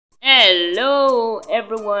Hello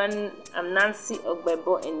everyone, I'm Nancy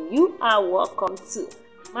Ogbebor and you are welcome to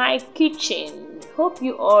my kitchen. Hope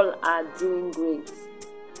you all are doing great.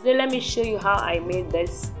 Today let me show you how I made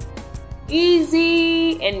this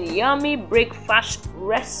easy and yummy breakfast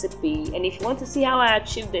recipe. And if you want to see how I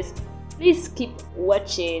achieved this, please keep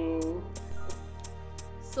watching.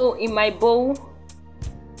 So in my bowl,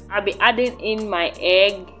 I'll be adding in my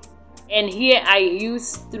egg, and here I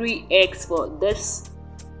use 3 eggs for this.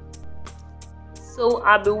 So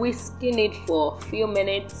I'll be whisking it for a few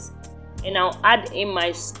minutes, and I'll add in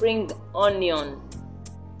my spring onion,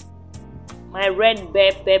 my red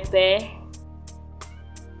bell pepper,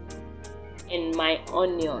 and my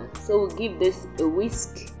onion. So we'll give this a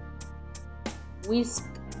whisk.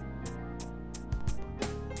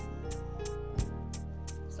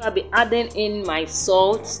 So I'll be adding in my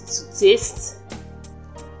salt to taste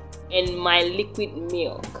and my liquid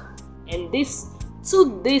milk, and this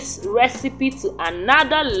took this recipe to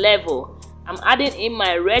another level. I'm adding in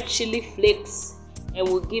my red chili flakes and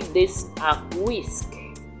we'll give this a whisk.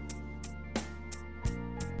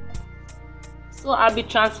 So I'll be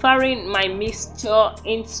transferring my mixture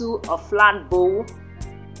into a flat bowl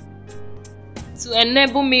to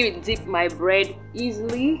enable me to dip my bread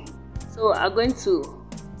easily. So I'm going to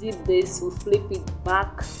dip this, we'll flip it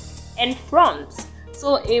back and front.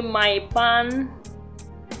 So in my pan,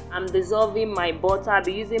 I'm dissolving my butter. I'll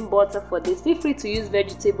be using butter for this. Feel free to use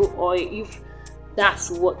vegetable oil if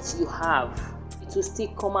that's what you have. It will still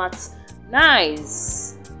come out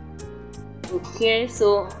nice. Okay,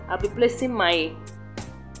 so I'll be placing my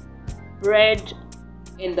bread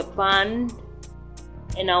in the pan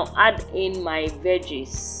and I'll add in my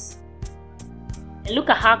veggies. And look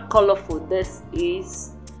at how colorful this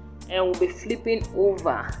is. And we'll be flipping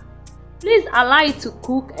over. Please allow it to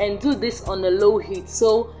cook and do this on a low heat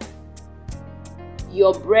so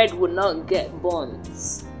your bread will not get burnt.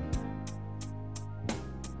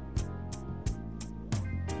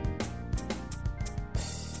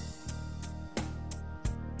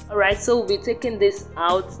 Alright, so we'll be taking this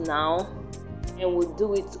out now and we'll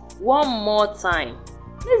do it one more time.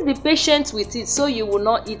 Please be patient with it so you will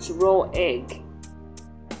not eat raw egg.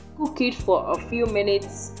 Cook it for a few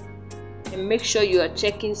minutes and make sure you are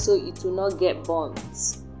checking so it will not get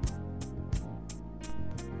burnt.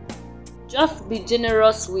 Just be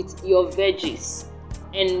generous with your veggies,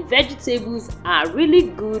 and vegetables are really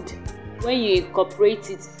good when you incorporate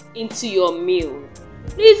it into your meal.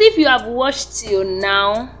 Please, if you have watched till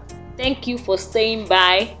now, thank you for staying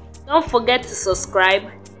by. Don't forget to subscribe,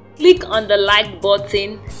 click on the like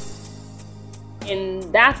button, and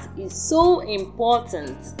that is so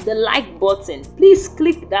important. The like button, please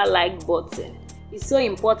click that like button. It's so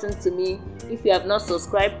important to me. If you have not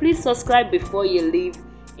subscribed, please subscribe before you leave,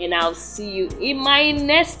 and I'll see you in my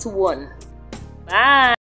next one. Bye.